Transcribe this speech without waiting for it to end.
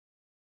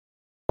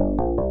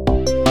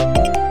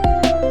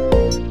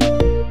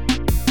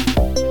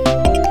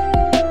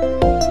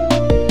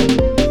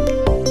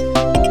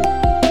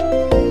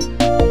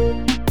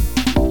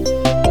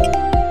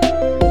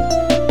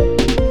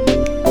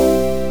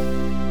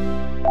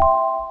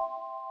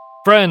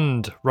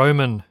Friend,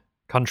 Roman,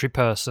 country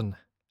person,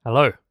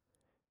 hello.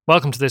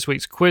 Welcome to this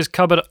week's Quiz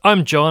Cupboard.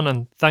 I'm John,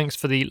 and thanks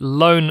for the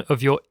loan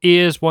of your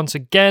ears once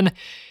again.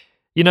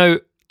 You know,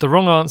 the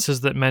wrong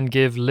answers that men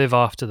give live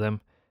after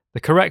them. The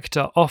correct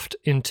are oft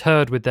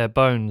interred with their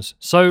bones.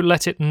 So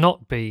let it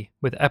not be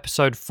with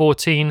episode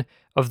 14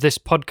 of this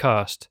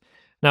podcast.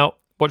 Now,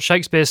 what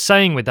Shakespeare's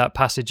saying with that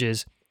passage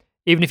is,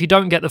 even if you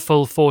don't get the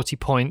full 40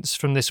 points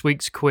from this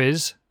week's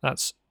quiz,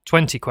 that's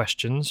 20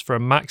 questions for a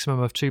maximum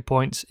of 2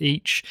 points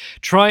each,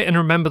 try and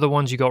remember the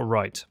ones you got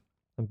right.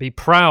 And be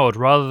proud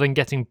rather than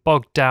getting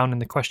bogged down in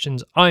the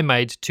questions I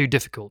made too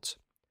difficult.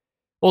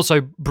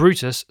 Also,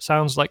 Brutus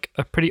sounds like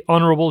a pretty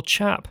honourable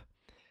chap.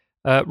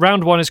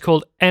 Round 1 is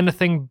called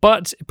Anything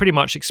But. It pretty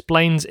much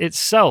explains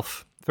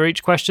itself. For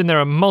each question, there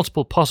are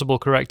multiple possible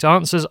correct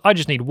answers. I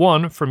just need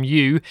one from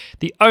you.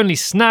 The only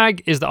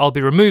snag is that I'll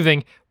be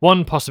removing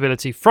one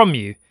possibility from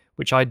you,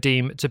 which I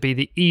deem to be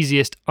the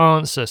easiest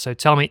answer. So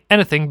tell me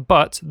anything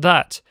but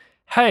that.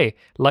 Hey,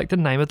 like the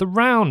name of the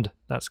round.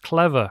 That's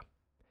clever.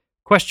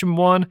 Question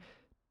 1.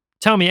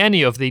 Tell me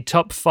any of the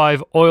top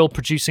 5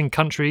 oil-producing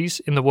countries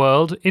in the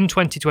world in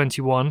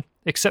 2021,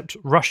 except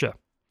Russia.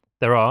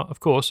 There are, of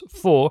course,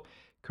 4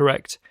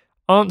 correct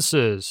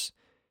answers.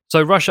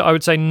 So Russia, I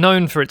would say,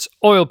 known for its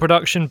oil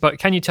production, but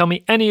can you tell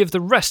me any of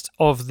the rest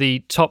of the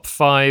top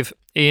 5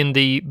 in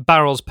the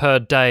barrels per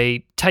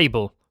day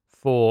table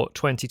for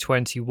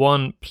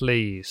 2021,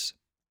 please?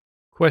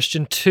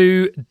 Question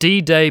 2,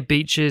 D-Day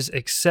beaches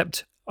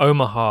except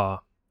Omaha.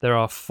 There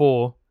are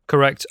 4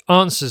 correct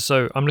answers,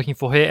 so I'm looking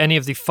for here any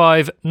of the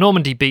 5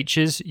 Normandy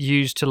beaches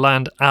used to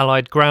land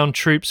Allied ground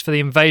troops for the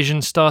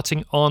invasion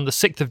starting on the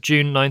 6th of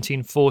June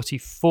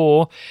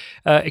 1944,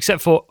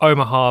 except for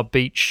Omaha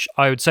Beach.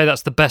 I would say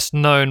that's the best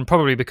known,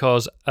 probably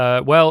because,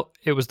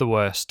 it was the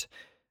worst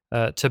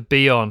to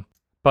be on.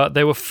 But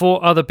there were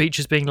 4 other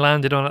beaches being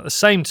landed on at the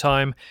same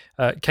time.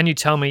 Can you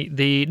tell me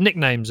the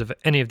nicknames of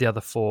any of the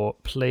other 4,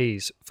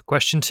 please? For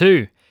question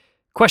 2.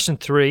 Question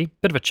 3,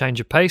 bit of a change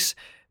of pace.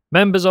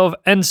 Members of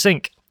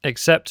NSYNC,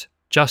 except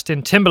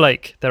Justin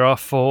Timberlake. There are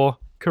 4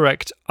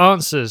 correct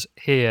answers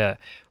here.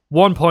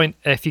 1 point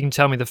if you can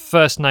tell me the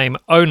first name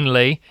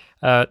only.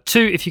 2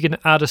 if you can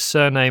add a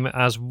surname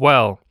as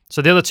well.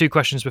 So the other 2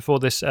 questions before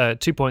this,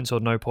 2 points or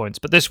no points.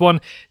 But this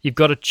one, you've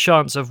got a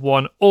chance of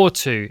 1 or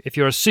 2. If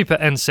you're a super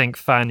NSYNC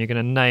fan, you're going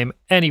to name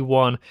any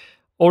one,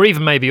 or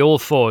even maybe all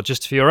 4,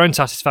 just for your own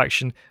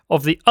satisfaction,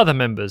 of the other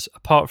members,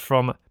 apart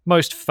from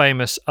most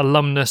famous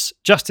alumnus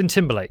Justin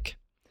Timberlake.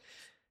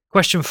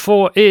 Question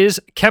 4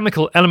 is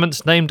chemical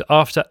elements named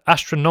after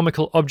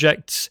astronomical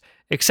objects,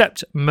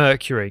 except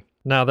Mercury.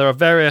 Now, there are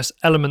various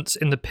elements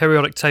in the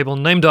periodic table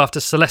named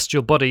after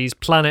celestial bodies,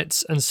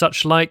 planets, and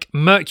such like.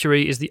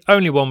 Mercury is the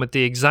only one with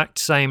the exact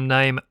same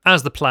name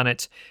as the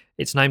planet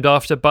it's named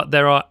after, but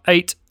there are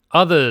 8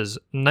 others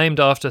named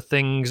after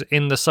things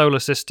in the solar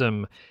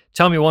system.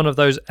 Tell me one of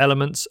those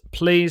elements,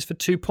 please, for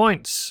 2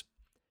 points.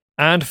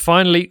 And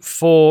finally,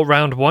 for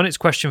round 1, it's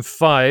question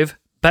 5.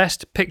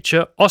 Best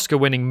Picture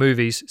Oscar-winning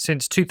movies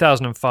since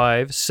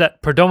 2005,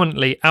 set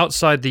predominantly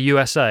outside the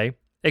USA,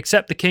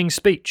 except The King's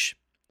Speech.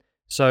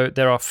 So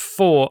there are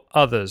 4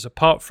 others,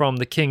 apart from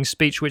The King's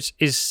Speech, which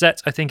is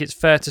set, I think it's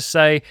fair to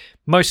say,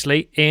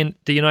 mostly in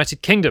the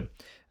United Kingdom.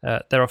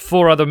 There are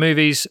 4 other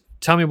movies.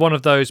 Tell me one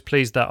of those,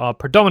 please, that are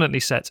predominantly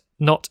set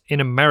not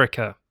in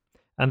America.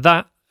 And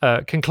that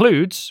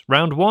concludes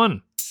round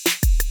 1.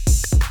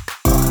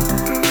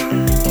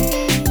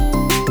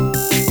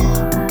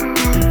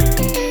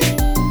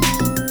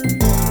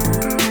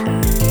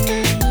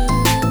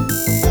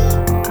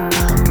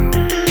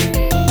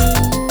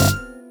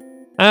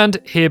 And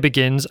here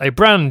begins a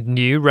brand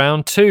new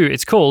round 2.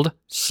 It's called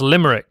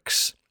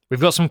Slimericks.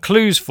 We've got some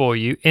clues for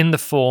you in the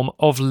form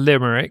of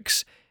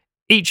limericks,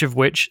 each of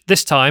which,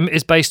 this time,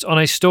 is based on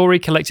a story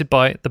collected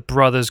by the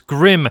Brothers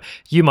Grimm.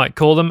 You might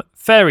call them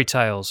fairy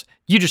tales.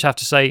 You just have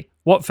to say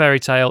what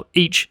fairy tale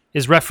each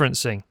is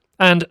referencing.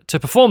 And to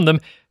perform them,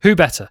 who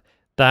better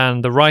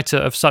than the writer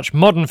of such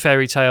modern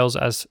fairy tales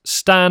as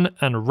Stan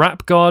and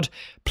Rap God?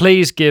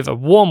 Please give a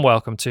warm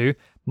welcome to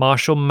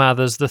Marshall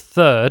Mathers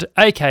III,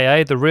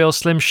 aka The Real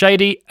Slim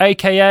Shady,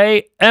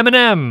 aka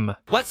Eminem.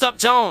 What's up,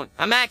 John?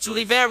 I'm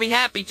actually very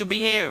happy to be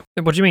here.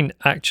 What do you mean,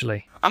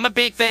 actually? I'm a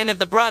big fan of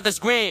the Brothers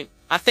Grimm.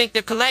 I think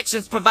their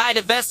collections provide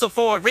a vessel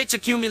for rich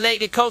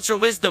accumulated cultural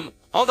wisdom,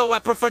 although I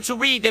prefer to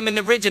read them in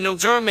original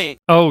German.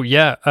 Oh,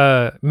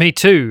 yeah, me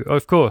too,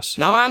 of course.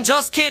 No, I'm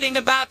just kidding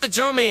about the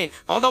German,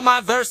 although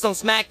my verse on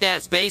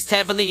Smackdown's based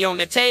heavily on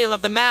the tale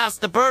of the mouse,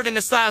 the bird, and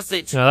the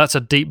sausage. Now, that's a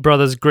deep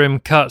Brothers Grimm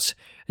cut.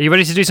 Are you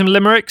ready to do some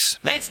limericks?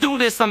 Let's do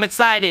this, I'm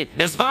excited.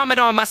 There's vomit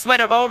on my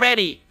sweater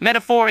already,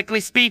 metaphorically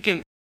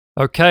speaking.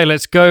 Okay,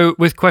 let's go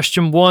with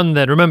question 1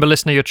 then. Remember,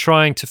 listener, you're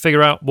trying to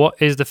figure out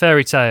what is the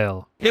fairy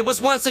tale. There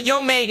was once a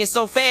young maiden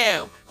so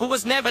fair, who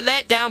was never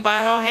let down by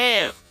her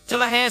hair,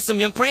 till a handsome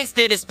young prince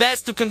did his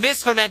best to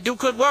convince her that dew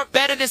could work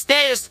better than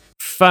stairs.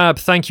 Fab,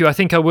 thank you. I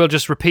think I will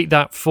just repeat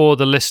that for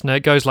the listener.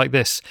 It goes like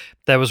this.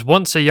 There was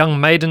once a young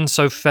maiden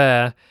so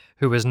fair,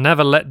 who was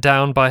never let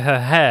down by her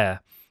hair,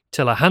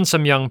 till a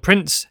handsome young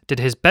prince did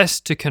his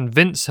best to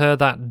convince her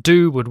that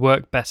dew would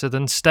work better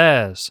than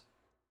stairs.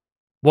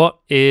 What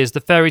is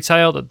the fairy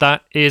tale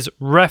that is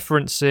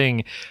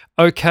referencing?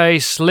 Okay,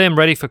 Slim,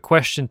 ready for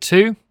question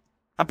 2?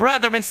 A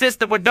brother and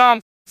sister were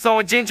dumb, saw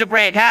a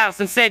gingerbread house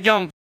and said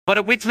yum, but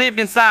a witch lived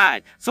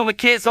inside, so the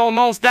kids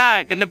almost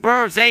died and the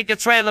birds ate the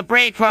trail of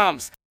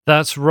breadcrumbs.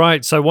 That's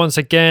right. So once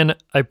again,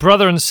 a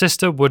brother and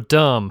sister were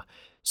dumb,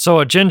 saw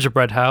a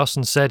gingerbread house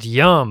and said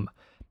yum,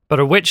 but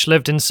a witch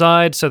lived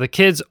inside, so the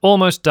kids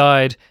almost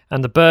died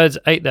and the birds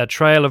ate their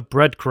trail of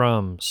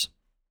breadcrumbs.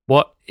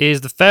 What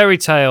is the fairy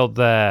tale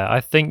there? I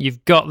think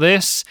you've got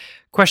this.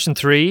 Question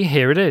 3,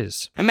 here it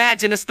is.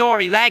 Imagine a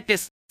story like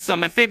this.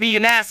 Some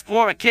amphibian asks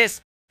for a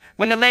kiss.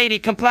 When the lady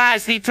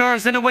complies, he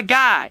turns into a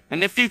guy,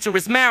 and the future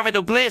is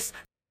marital bliss.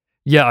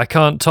 Yeah, I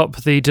can't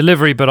top the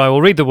delivery, but I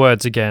will read the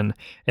words again.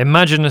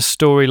 Imagine a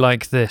story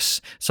like this.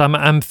 Some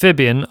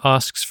amphibian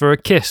asks for a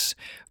kiss.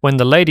 When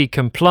the lady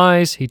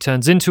complies, he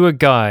turns into a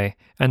guy,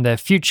 and their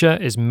future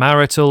is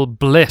marital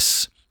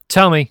bliss.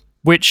 Tell me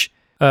which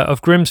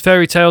of Grimm's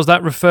fairy tales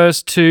that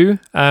refers to,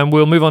 and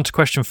we'll move on to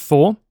question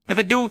 4. If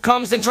a dude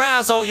comes and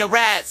drowns all your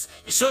rats,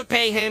 you should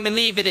pay him and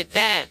leave it at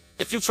that.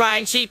 If you try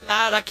and cheap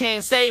out, I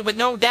can't say with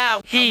no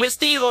doubt, he will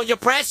steal all your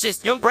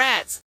precious young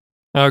brats.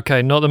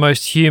 Okay, not the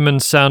most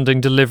human-sounding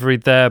delivery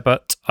there,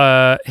 but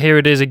here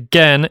it is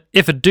again.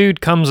 If a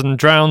dude comes and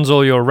drowns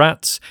all your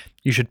rats,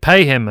 you should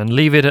pay him and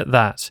leave it at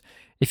that.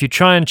 If you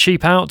try and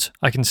cheap out,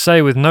 I can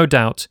say with no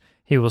doubt,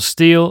 he will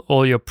steal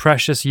all your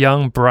precious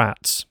young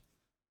brats.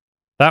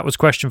 That was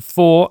question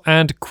 4,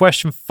 and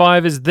question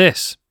 5 is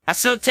this. I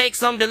should take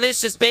some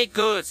delicious baked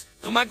goods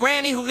to my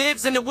granny who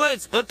lives in the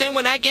woods, but then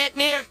when I get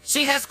near,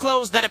 she has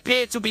clothes that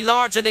appear to be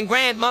larger than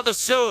grandmother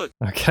should.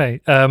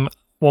 Okay,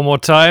 one more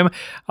time.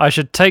 I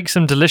should take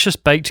some delicious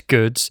baked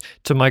goods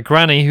to my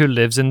granny who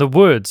lives in the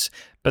woods,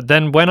 but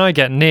then when I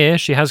get near,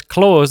 she has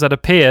claws that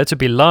appear to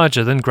be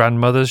larger than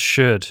grandmother's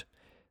should.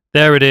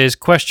 There it is,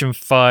 question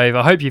 5.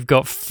 I hope you've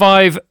got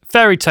 5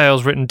 fairy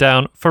tales written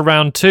down for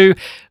round 2.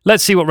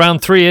 Let's see what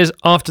round 3 is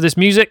after this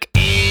music.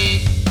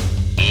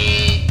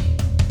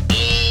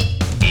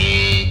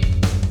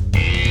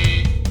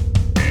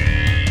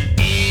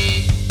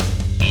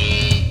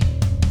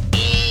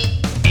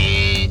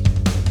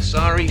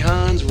 Sorry,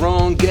 Hans,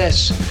 wrong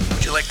guess.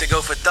 Would you like to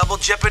go for double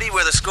jeopardy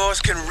where the scores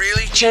can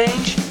really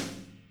change?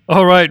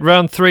 All right,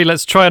 round 3.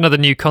 Let's try another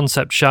new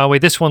concept, shall we?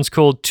 This one's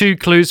called 2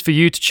 Clues for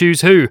You to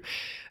Choose Who.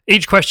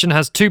 Each question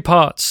has 2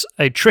 parts,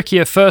 a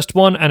trickier first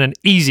one and an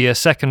easier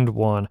second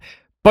one,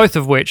 both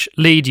of which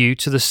lead you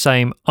to the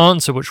same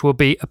answer, which will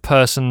be a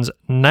person's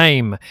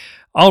name.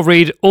 I'll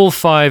read all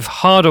 5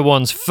 harder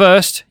ones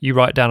first, you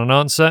write down an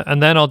answer,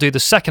 and then I'll do the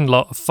second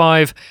lot of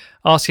 5,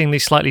 asking the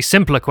slightly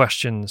simpler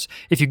questions.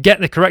 If you get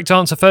the correct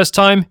answer first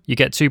time, you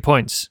get 2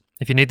 points.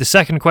 If you need the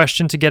second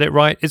question to get it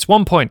right, it's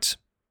 1 point.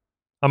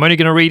 I'm only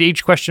going to read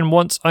each question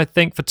once, I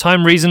think, for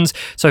time reasons,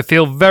 so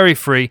feel very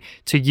free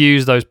to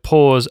use those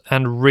pause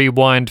and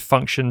rewind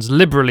functions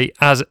liberally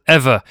as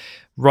ever.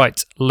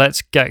 Right,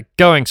 let's get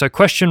going. So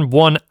question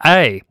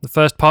 1A, the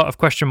first part of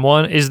question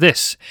 1 is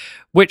this.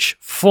 Which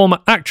former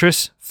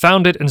actress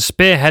founded and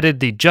spearheaded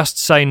the Just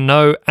Say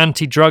No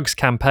anti-drugs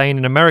campaign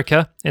in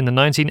America in the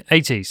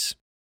 1980s?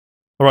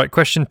 All right,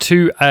 question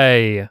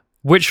 2A.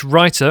 Which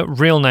writer,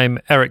 real name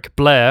Eric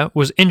Blair,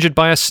 was injured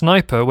by a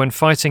sniper when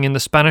fighting in the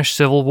Spanish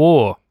Civil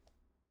War?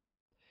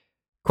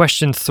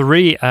 Question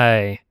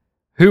 3A.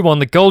 Who won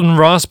the Golden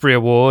Raspberry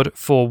Award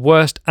for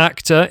Worst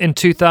Actor in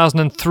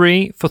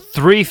 2003 for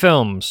 3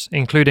 films,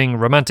 including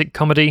romantic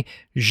comedy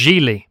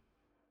Gigli?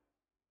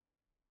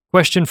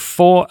 Question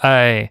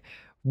 4A.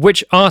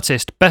 Which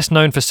artist, best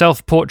known for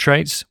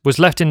self-portraits, was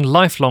left in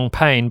lifelong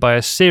pain by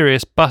a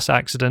serious bus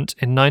accident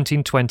in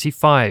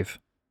 1925?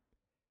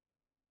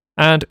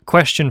 And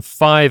question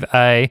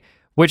 5A,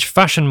 which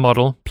fashion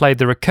model played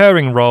the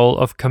recurring role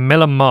of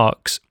Camilla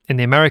Marks in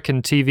the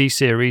American TV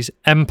series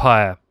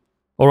Empire?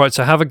 Alright,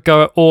 so have a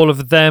go at all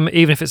of them,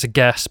 even if it's a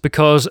guess,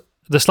 because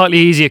the slightly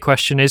easier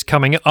question is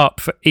coming up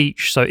for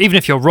each. So even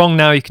if you're wrong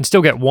now, you can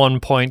still get 1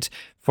 point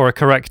for a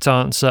correct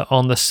answer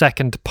on the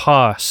second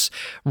pass.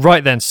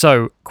 Right then,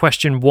 so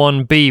question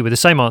 1B with the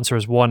same answer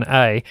as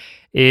 1A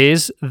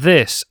is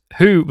this.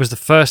 Who was the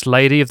First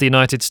Lady of the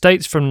United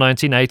States from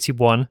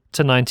 1981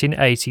 to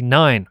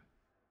 1989?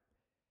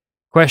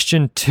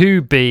 Question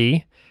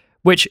 2B.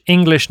 Which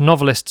English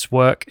novelist's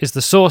work is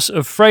the source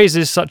of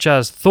phrases such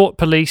as thought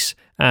police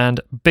and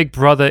Big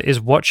Brother is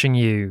watching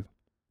you?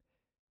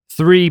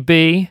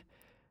 3B.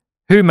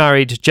 Who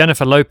married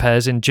Jennifer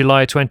Lopez in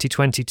July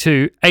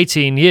 2022,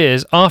 18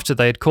 years after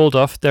they had called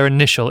off their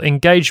initial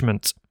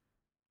engagement?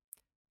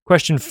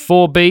 Question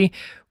 4B.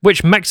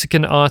 Which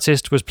Mexican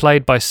artist was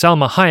played by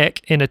Salma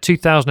Hayek in a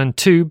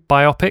 2002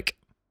 biopic?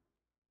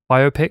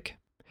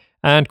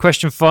 And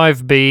question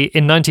 5b,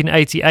 in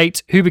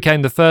 1988, who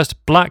became the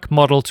first black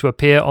model to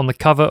appear on the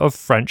cover of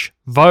French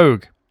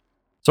Vogue?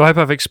 So I hope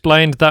I've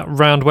explained that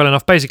round well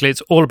enough. Basically,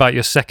 it's all about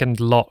your second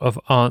lot of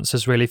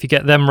answers, really. If you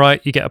get them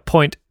right, you get a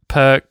point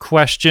per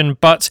question,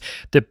 but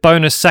the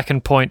bonus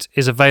second point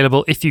is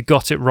available if you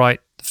got it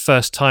right the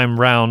first time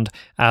round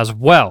as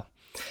well.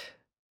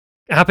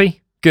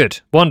 Happy?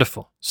 Good.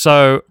 Wonderful.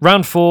 So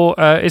round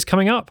 4 is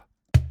coming up.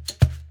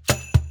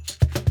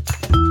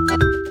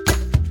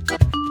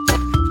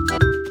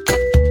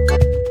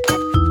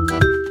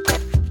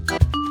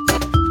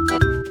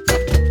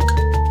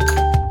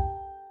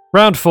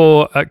 Round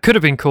 4 could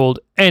have been called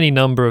any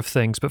number of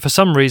things, but for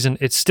some reason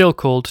it's still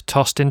called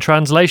Tossed in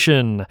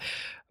Translation.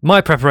 My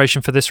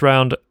preparation for this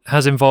round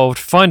has involved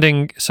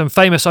finding some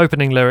famous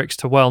opening lyrics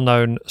to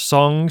well-known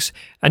songs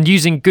and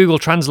using Google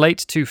Translate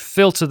to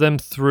filter them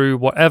through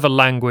whatever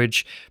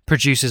language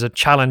produces a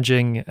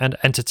challenging and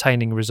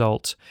entertaining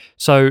result.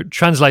 So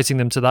translating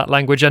them to that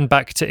language and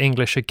back to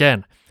English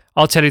again.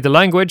 I'll tell you the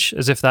language,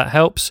 as if that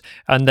helps,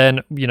 and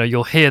then,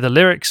 you'll hear the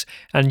lyrics,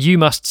 and you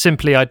must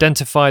simply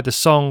identify the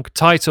song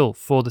title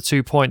for the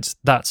 2 points.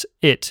 That's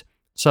it.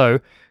 So,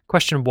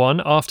 question 1,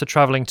 after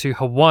travelling to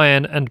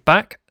Hawaiian and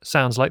back,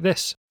 sounds like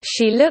this.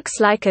 She looks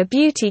like a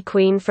beauty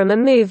queen from a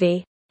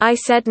movie. I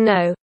said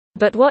no.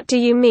 But what do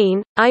you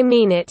mean? I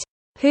mean it.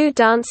 Who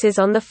dances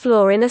on the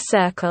floor in a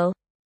circle?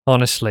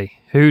 Honestly,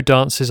 who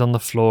dances on the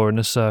floor in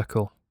a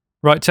circle?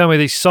 Right, tell me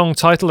the song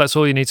title, that's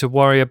all you need to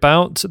worry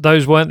about.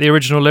 Those weren't the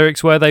original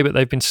lyrics, were they? But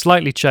they've been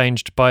slightly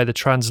changed by the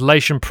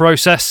translation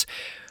process.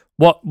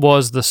 What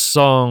was the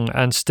song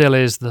and still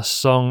is the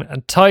song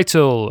and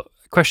title?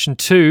 Question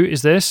 2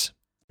 is this.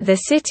 The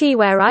city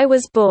where I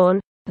was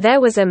born,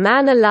 there was a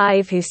man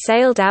alive who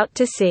sailed out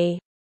to sea.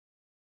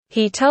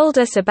 He told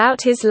us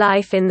about his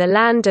life in the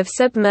land of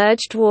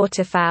submerged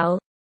waterfowl.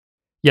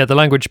 Yeah, the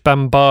language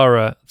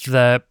Bambara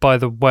there, by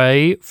the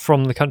way,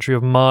 from the country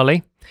of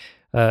Mali.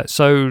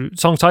 So,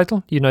 song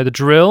title, you know the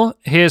drill.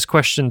 Here's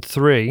question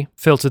 3,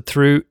 filtered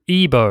through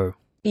Igbo.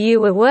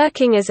 You were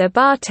working as a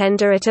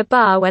bartender at a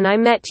bar when I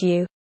met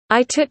you.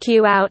 I took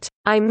you out,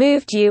 I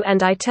moved you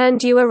and I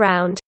turned you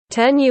around,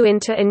 turn you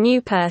into a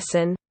new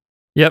person.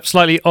 Yep,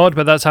 slightly odd,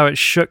 but that's how it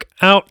shook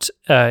out.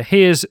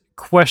 Here's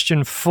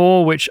question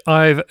 4, which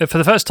I've, for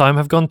the first time,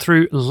 have gone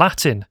through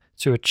Latin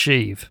to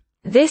achieve.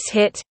 This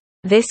hit,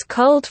 this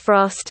cold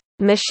frost,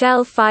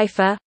 Michelle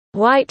Pfeiffer,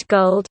 white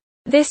gold.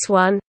 This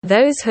one,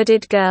 those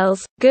hooded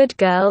girls, good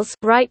girls,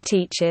 right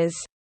teachers.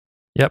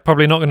 Yeah,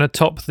 probably not going to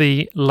top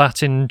the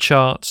Latin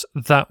charts,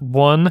 that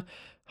one.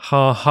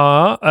 Ha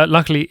ha.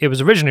 Luckily, it was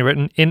originally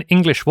written in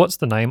English. What's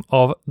the name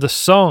of the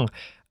song?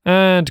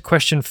 And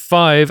question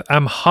 5,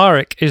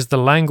 Amharic is the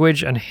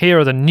language, and here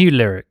are the new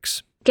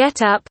lyrics.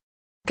 Get up.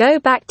 Go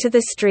back to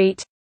the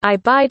street. I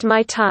bide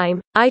my time.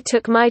 I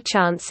took my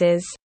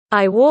chances.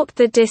 I walked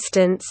the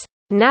distance.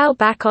 Now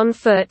back on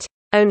foot.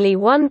 Only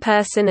one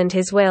person and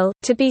his will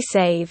to be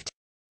saved.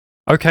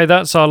 Okay,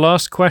 that's our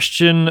last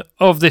question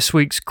of this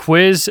week's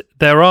quiz.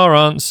 There are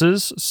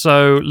answers,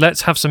 so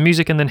let's have some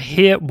music and then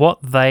hear what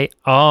they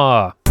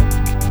are.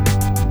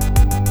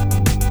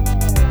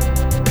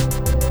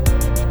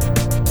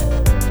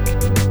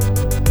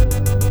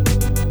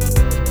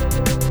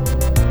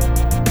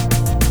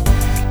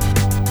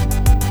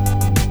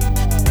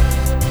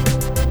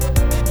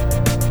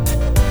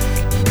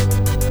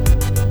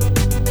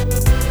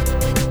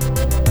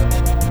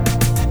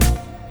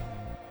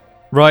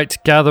 Right,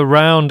 gather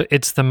round,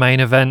 it's the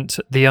main event,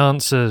 the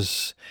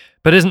answers.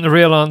 But isn't the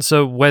real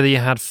answer whether you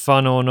had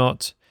fun or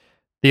not?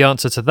 The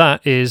answer to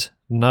that is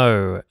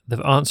no.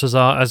 The answers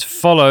are as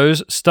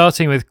follows,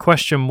 starting with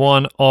question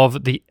 1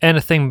 of the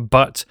anything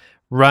but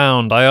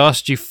round. I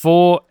asked you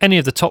for any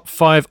of the top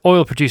 5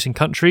 oil-producing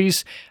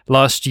countries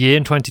last year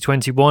in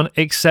 2021,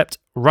 except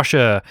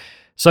Russia.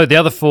 So the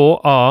other 4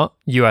 are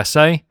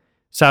USA,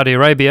 Saudi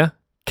Arabia,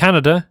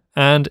 Canada,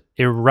 and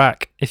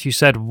Iraq. If you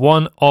said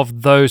one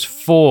of those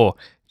 4,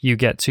 you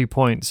get 2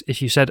 points.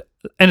 If you said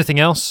anything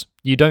else,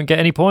 you don't get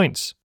any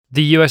points.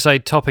 The USA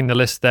topping the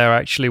list there,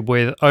 actually,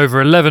 with over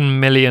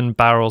 11 million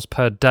barrels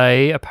per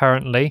day,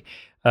 apparently,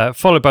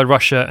 followed by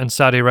Russia and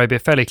Saudi Arabia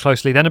fairly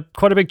closely. Then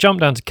quite a big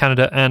jump down to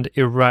Canada and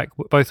Iraq,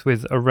 both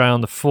with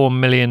around the 4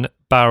 million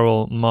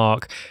barrel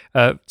mark.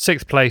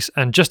 6th place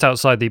and just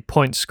outside the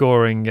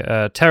point-scoring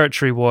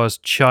territory was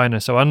China,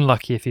 so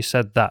unlucky if you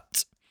said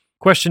that.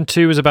 Question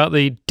 2 is about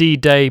the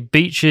D-Day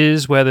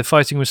beaches, where the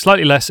fighting was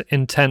slightly less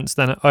intense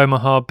than at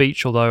Omaha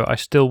Beach, although I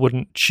still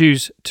wouldn't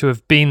choose to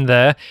have been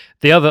there.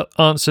 The other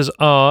answers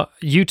are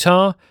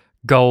Utah,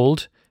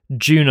 Gold,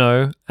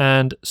 Juneau,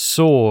 and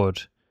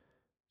Sword.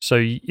 So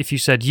if you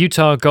said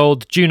Utah,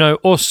 Gold, Juneau,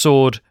 or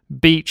Sword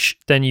Beach,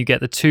 then you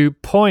get the 2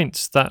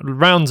 points. That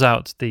rounds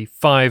out the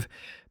 5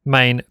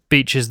 main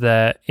beaches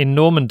there in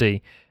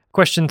Normandy.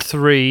 Question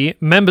 3,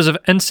 members of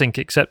NSYNC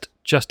except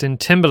Justin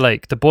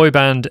Timberlake, the boy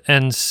band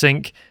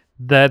NSYNC.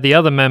 The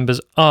other members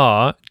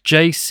are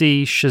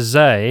JC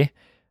Chasez,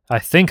 I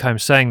think I'm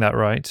saying that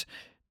right.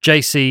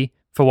 JC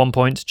for 1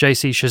 point,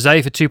 JC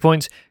Chazet for 2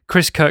 points,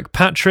 Chris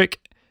Kirkpatrick,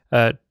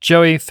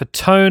 Joey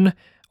Fatone,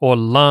 or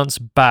Lance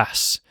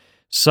Bass.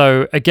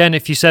 So again,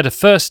 if you said a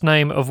first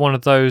name of one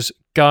of those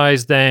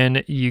guys,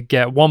 then you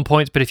get 1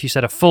 point, but if you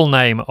said a full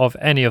name of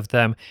any of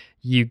them,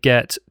 you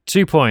get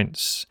 2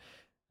 points.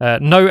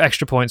 No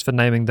extra points for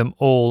naming them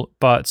all,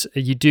 but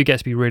you do get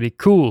to be really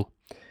cool.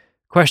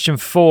 Question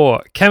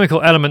 4.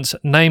 Chemical elements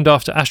named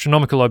after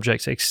astronomical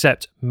objects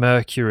except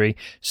Mercury.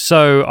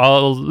 So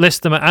I'll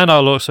list them and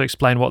I'll also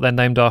explain what they're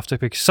named after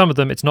because some of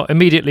them it's not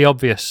immediately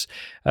obvious.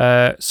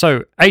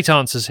 So 8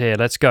 answers here.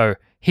 Let's go.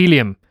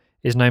 Helium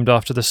is named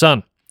after the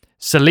sun.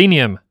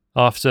 Selenium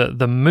after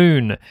the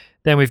moon.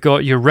 Then we've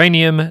got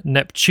uranium,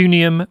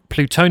 neptunium,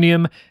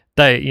 plutonium.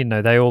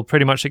 They all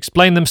pretty much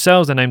explain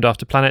themselves. They're named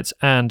after planets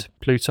and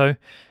Pluto.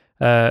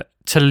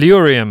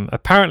 Tellurium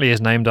apparently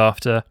is named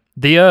after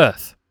the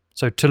Earth.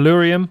 So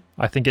tellurium,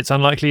 I think it's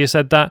unlikely you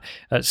said that.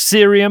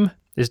 Cerium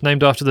is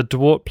named after the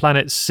dwarf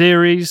planet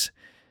Ceres.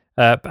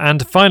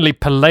 And finally,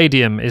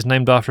 palladium is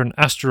named after an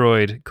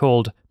asteroid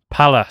called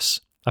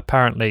Pallas,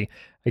 apparently.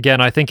 Again,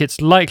 I think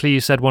it's likely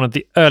you said one of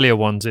the earlier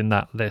ones in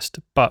that list,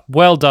 but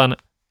well done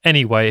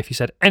anyway if you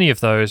said any of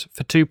those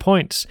for 2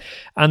 points.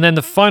 And then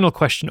the final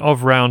question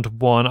of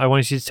round 1, I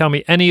want you to tell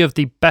me any of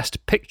the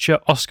Best Picture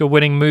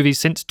Oscar-winning movies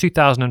since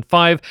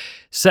 2005,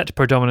 set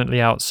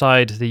predominantly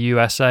outside the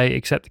USA,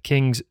 except The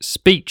King's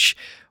Speech.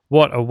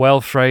 What a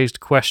well-phrased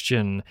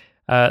question.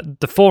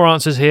 The 4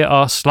 answers here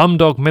are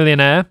Slumdog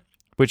Millionaire,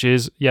 which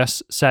is,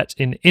 yes, set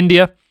in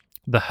India,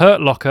 The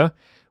Hurt Locker,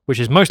 which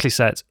is mostly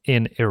set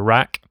in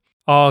Iraq,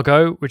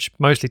 Argo, which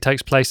mostly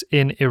takes place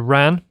in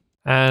Iran,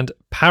 and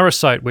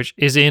Parasite, which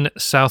is in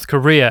South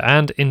Korea,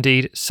 and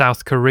indeed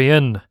South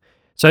Korean.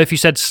 So if you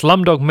said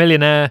Slumdog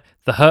Millionaire,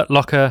 The Hurt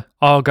Locker,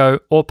 Argo,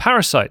 or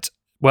Parasite,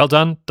 well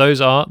done. Those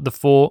are the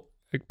 4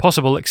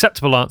 possible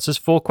acceptable answers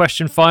for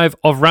question 5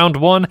 of round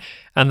 1,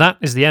 and that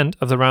is the end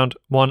of the round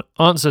 1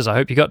 answers. I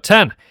hope you got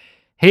 10.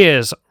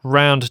 Here's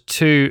round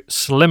 2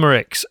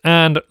 Slimericks,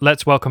 and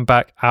let's welcome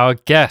back our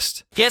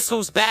guest. Guess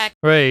who's back?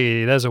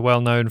 Hey, there's a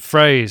well-known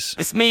phrase.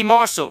 It's me,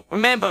 Marshall.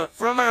 Remember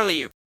from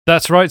earlier.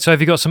 That's right, so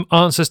have you got some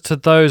answers to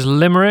those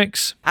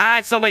limericks?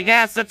 Alright, so we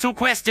answered 2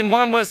 questions.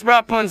 1 was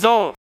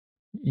Rapunzel.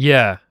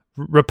 Yeah,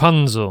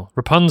 Rapunzel.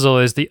 Rapunzel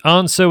is the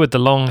answer with the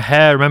long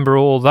hair, remember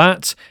all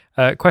that.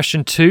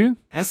 Question 2?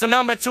 And so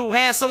number 2,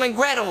 Hansel and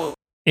Gretel.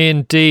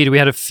 Indeed, we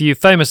had a few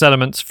famous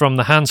elements from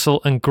the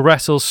Hansel and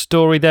Gretel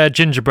story there.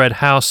 Gingerbread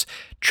house,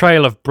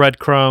 trail of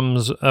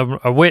breadcrumbs,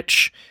 a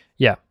witch.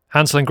 Yeah,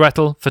 Hansel and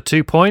Gretel for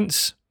 2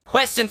 points.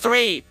 Question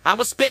 3, I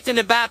was spitting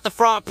about the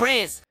Frog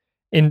Prince.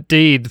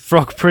 Indeed,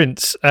 Frog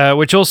Prince,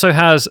 which also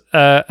has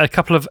a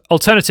couple of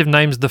alternative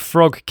names, the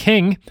Frog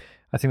King.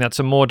 I think that's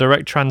a more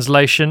direct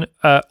translation.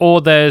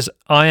 Or there's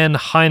Iron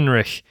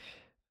Heinrich.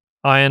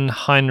 Iron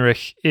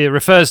Heinrich. It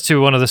refers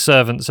to one of the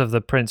servants of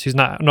the prince who's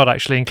not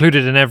actually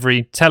included in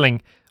every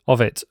telling of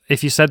it.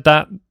 If you said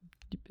that,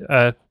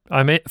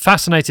 I'm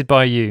fascinated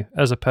by you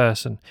as a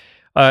person.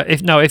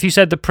 If you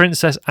said the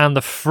princess and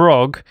the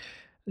frog,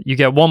 you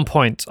get 1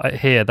 point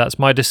here. That's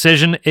my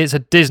decision. It's a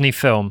Disney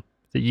film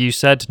that you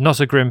said, not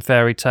a Grimm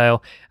fairy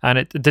tale,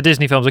 and the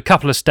Disney film's a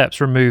couple of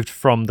steps removed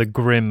from the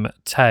Grimm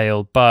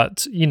tale,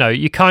 but,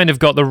 you kind of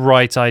got the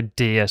right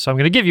idea, so I'm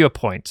going to give you a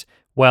point.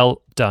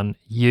 Well done,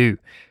 you.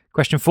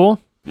 Question 4?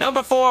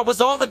 Number 4 was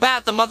all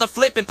about the mother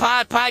flipping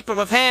Pied Piper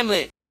of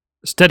Hamlet.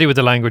 Steady with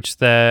the language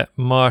there,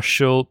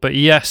 Marshall, but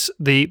yes,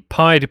 the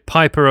Pied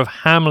Piper of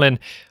Hamelin,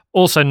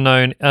 also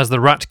known as the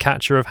Rat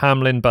Catcher of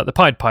Hamelin, but the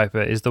Pied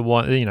Piper is the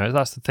one,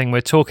 that's the thing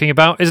we're talking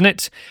about, isn't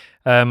it?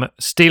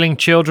 Stealing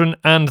children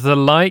and the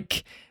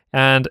like.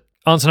 And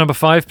answer number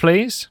 5,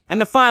 please. And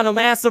the final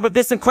answer of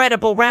this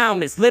incredible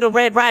round is Little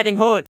Red Riding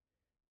Hood.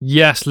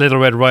 Yes, Little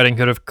Red Riding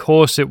Hood, of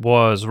course it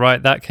was.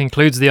 Right, that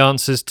concludes the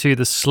answers to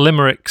the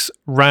Slimericks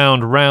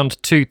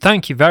round 2.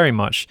 Thank you very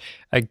much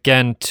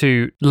again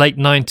to late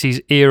 90s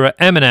era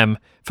Eminem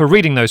for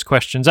reading those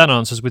questions and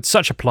answers with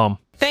such aplomb.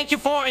 Thank you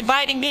for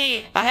inviting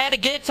me. I had a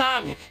good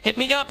time. Hit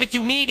me up if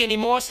you need any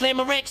more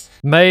Slimericks.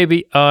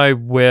 Maybe I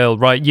will.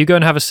 Right, you go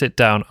and have a sit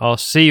down. I'll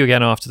see you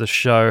again after the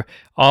show.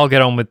 I'll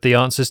get on with the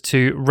answers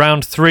to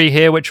round 3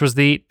 here, which was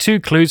the 2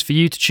 clues for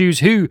you to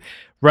choose who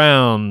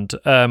round.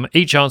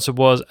 Each answer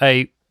was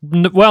a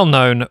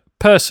well-known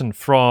person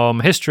from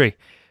history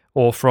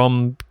or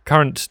from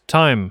current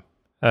time.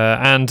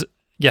 And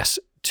yes,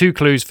 2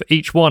 clues for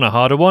each one, a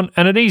harder one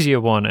and an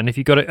easier one. And if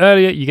you got it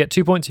earlier, you get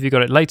 2 points. If you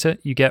got it later,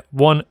 you get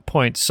 1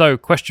 point. So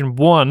question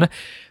 1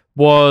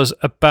 was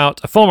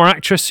about a former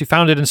actress who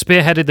founded and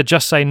spearheaded the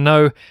Just Say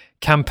No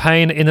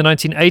campaign in the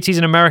 1980s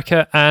in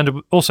America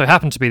and also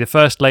happened to be the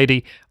first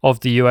lady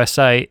of the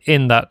USA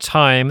in that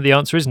time. The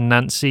answer is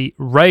Nancy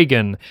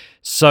Reagan.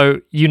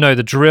 So you know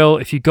the drill.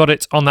 If you got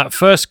it on that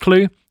first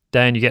clue,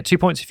 then you get 2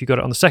 points. If you got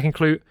it on the second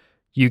clue,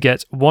 you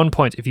get 1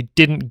 point. If you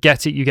didn't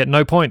get it, you get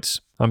no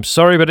points. I'm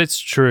sorry, but it's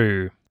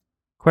true.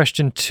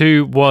 Question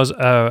 2 was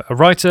a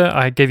writer.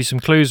 I gave you some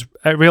clues.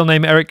 Real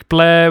name Eric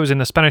Blair, was in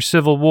the Spanish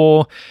Civil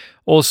War.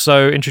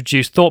 Also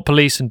introduced Thought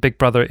Police and Big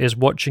Brother is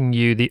Watching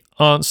You. The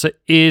answer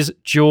is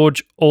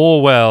George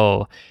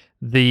Orwell,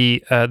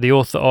 the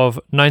author of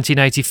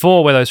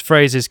 1984, where those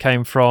phrases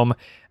came from.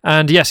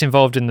 And yes,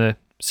 involved in the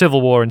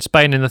Civil War in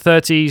Spain in the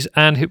 30s,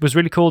 and it was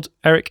really called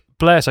Eric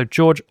Blair. So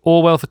George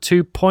Orwell for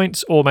 2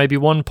 points, or maybe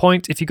 1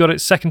 point if you got it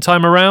second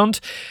time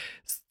around.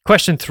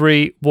 Question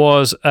 3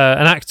 was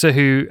an actor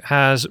who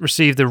has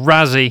received the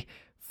Razzie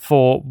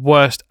for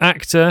Worst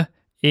Actor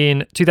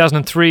in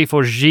 2003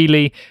 for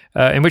Gigli,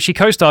 in which he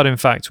co-starred, in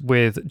fact,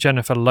 with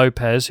Jennifer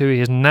Lopez, who he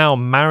is now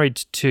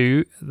married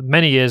to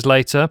many years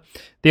later.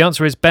 The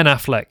answer is Ben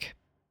Affleck.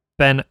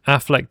 Ben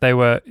Affleck. They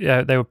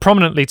were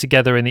prominently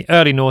together in the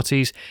early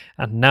noughties,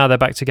 and now they're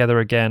back together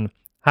again.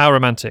 How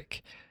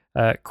romantic.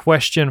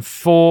 Question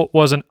 4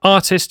 was an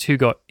artist who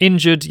got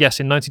injured, yes,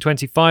 in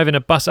 1925 in a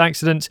bus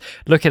accident.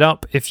 Look it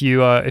up if you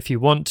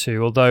want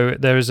to, although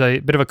there is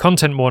a bit of a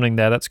content warning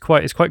there. It's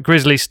quite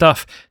grisly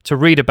stuff to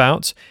read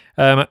about.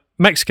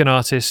 Mexican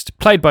artist,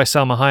 played by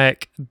Salma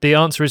Hayek. The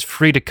answer is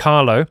Frida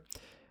Kahlo.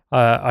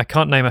 I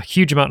can't name a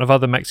huge amount of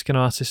other Mexican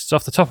artists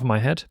off the top of my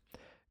head.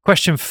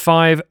 Question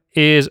 5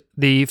 is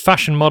the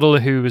fashion model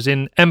who was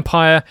in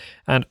Empire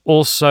and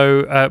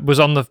also was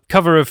on the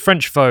cover of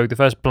French Vogue, the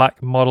first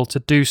black model to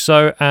do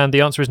so, and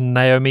the answer is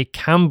Naomi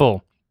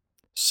Campbell.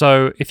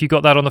 So if you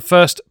got that on the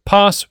first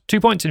pass, 2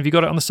 points, and if you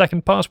got it on the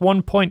second pass,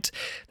 1 point.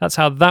 That's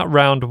how that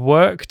round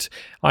worked.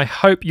 I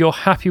hope you're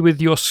happy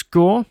with your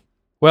score.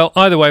 Well,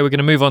 either way, we're going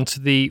to move on to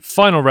the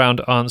final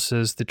round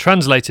answers, the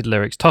translated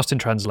lyrics, tossed in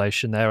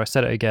translation there. I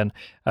said it again.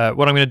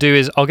 What I'm going to do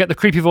is I'll get the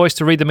creepy voice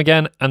to read them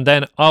again, and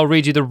then I'll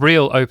read you the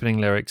real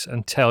opening lyrics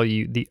and tell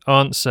you the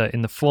answer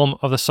in the form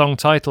of the song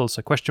title.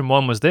 So question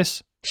 1 was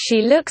this.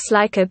 She looks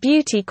like a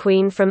beauty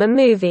queen from a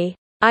movie.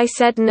 I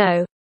said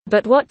no.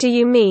 But what do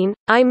you mean?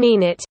 I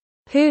mean it.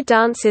 Who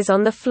dances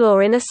on the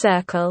floor in a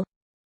circle?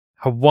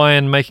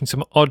 Hawaiian making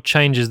some odd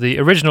changes. The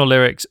original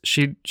lyrics,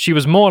 she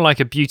was more like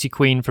a beauty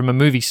queen from a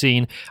movie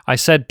scene. I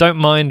said, don't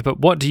mind, but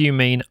what do you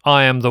mean?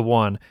 I am the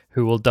one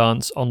who will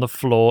dance on the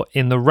floor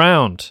in the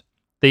round.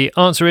 The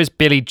answer is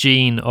Billie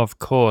Jean, of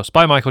course,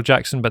 by Michael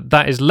Jackson, but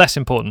that is less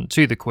important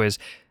to the quiz.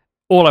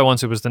 All I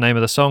wanted was the name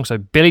of the song, so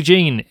Billie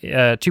Jean,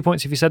 2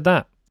 points if you said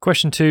that.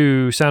 Question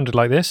 2 sounded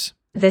like this.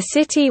 The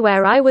city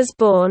where I was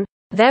born,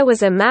 there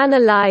was a man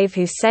alive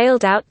who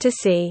sailed out to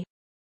sea.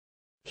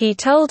 He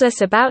told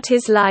us about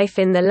his life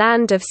in the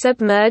land of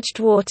submerged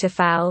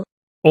waterfowl.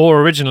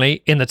 Or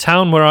originally, in the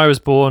town where I was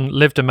born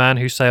lived a man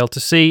who sailed to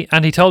sea,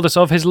 and he told us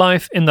of his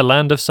life in the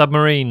land of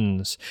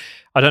submarines.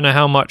 I don't know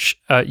how much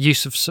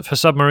use for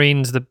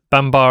submarines the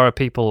Bambara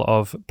people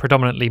of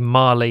predominantly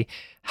Mali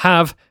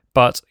have,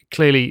 but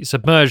clearly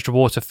submerged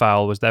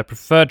waterfowl was their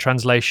preferred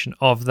translation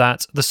of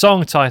that. The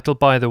song title,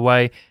 by the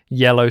way,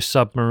 Yellow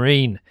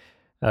Submarine.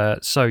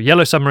 So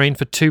Yellow Submarine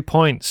for 2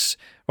 points.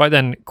 Right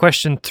then,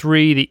 question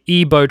 3, the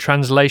Igbo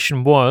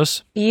translation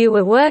was... You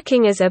were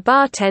working as a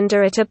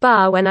bartender at a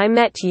bar when I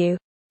met you.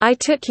 I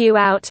took you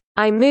out,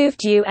 I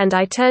moved you and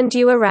I turned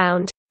you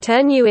around,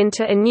 turn you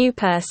into a new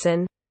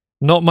person.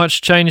 Not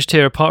much changed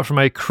here apart from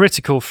a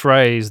critical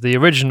phrase. The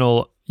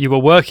original, you were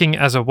working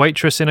as a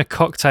waitress in a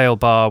cocktail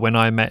bar when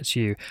I met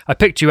you. I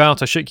picked you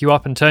out, I shook you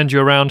up and turned you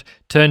around,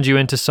 turned you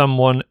into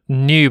someone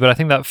new. But I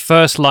think that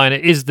first line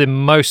is the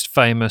most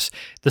famous.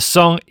 The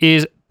song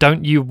is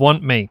Don't You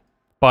Want Me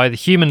by the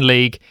Human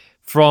League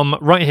from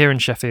right here in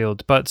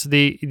Sheffield. But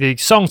the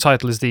song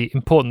title is the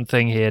important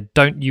thing here,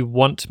 Don't You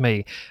Want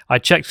Me. I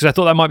checked because I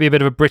thought that might be a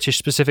bit of a British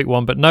specific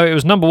one, but no, it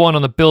was number 1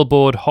 on the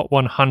Billboard Hot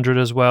 100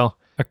 as well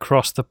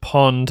across the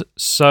pond,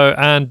 so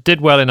and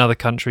did well in other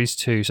countries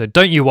too. So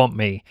Don't You Want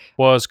Me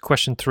was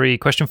question 3.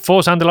 Question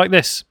 4 sounded like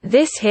this.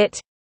 This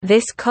hit,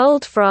 this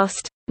cold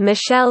frost,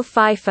 Michelle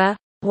Pfeiffer,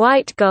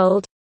 white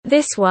gold,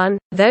 this one,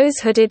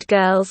 those hooded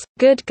girls,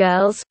 good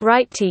girls,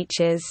 right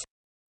teachers.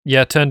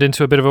 Yeah, turned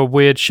into a bit of a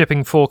weird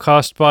shipping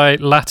forecast by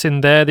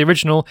Latin there. The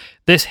original,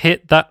 this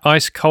hit, that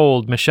ice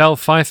cold, Michelle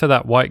Pfeiffer,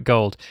 that white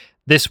gold.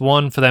 This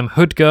one for them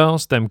hood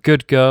girls, them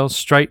good girls,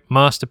 straight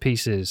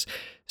masterpieces.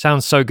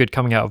 Sounds so good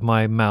coming out of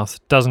my mouth,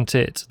 doesn't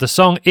it? The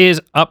song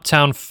is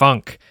Uptown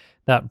Funk,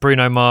 that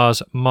Bruno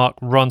Mars, Mark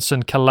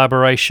Ronson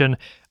collaboration.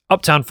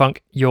 Uptown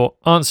Funk, your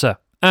answer.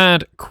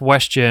 And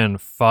question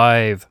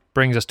 5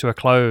 brings us to a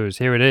close.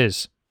 Here it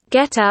is.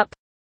 Get up.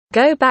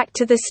 Go back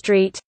to the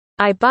street.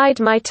 I bide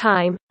my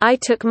time. I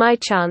took my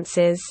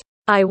chances.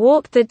 I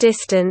walked the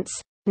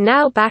distance.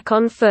 Now back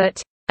on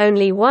foot.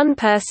 Only one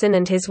person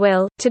and his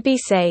will to be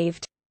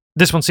saved.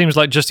 This one seems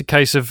like just a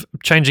case of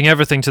changing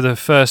everything to the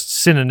first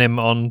synonym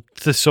on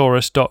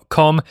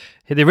thesaurus.com.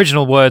 The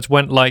original words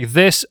went like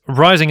this: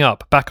 rising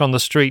up, back on the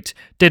street,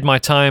 did my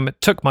time,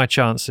 took my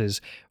chances,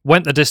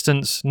 went the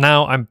distance,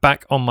 now I'm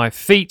back on my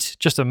feet,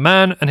 just a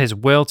man and his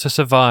will to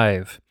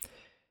survive.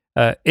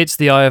 It's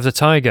the Eye of the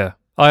Tiger.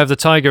 Eye of the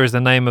Tiger is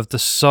the name of the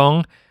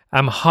song.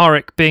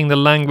 Amharic being the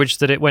language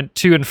that it went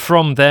to and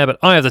from there, but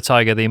Eye of the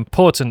Tiger, the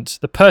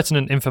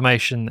pertinent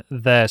information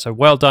there. So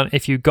well done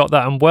if you got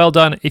that, and well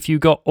done if you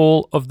got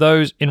all of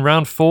those in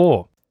round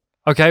 4.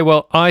 Okay,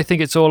 well, I think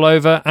it's all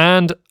over,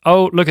 and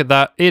oh, look at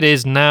that, it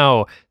is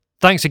now.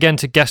 Thanks again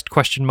to guest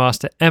question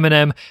master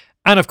Eminem,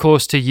 and of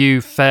course to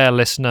you, fair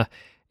listener.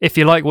 If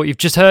you like what you've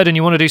just heard and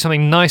you want to do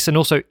something nice and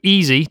also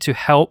easy to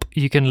help,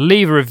 you can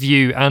leave a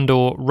review and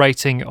or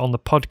rating on the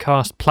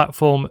podcast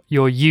platform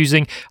you're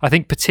using. I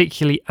think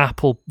particularly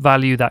Apple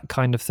value that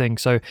kind of thing,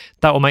 so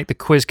that will make the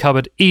Quiz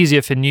Cupboard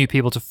easier for new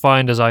people to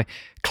find as I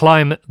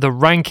climb the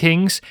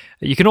rankings.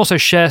 You can also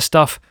share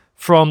stuff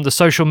from the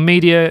social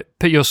media,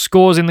 put your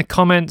scores in the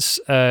comments,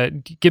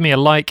 give me a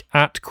like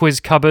at Quiz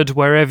Cupboard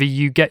wherever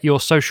you get your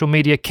social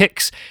media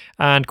kicks,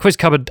 and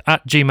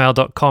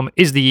quizcupboard@gmail.com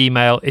is the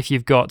email if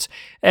you've got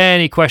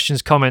any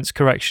questions, comments,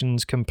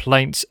 corrections,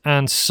 complaints,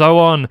 and so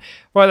on.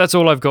 Right, that's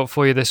all I've got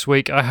for you this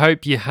week. I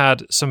hope you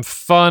had some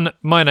fun.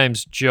 My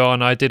name's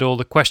John. I did all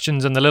the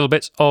questions and the little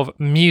bits of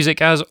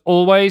music as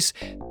always.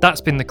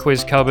 That's been the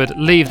Quiz Cupboard.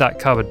 Leave that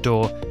cupboard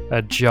door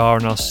ajar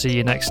and I'll see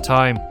you next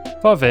time.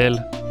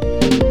 Farvel.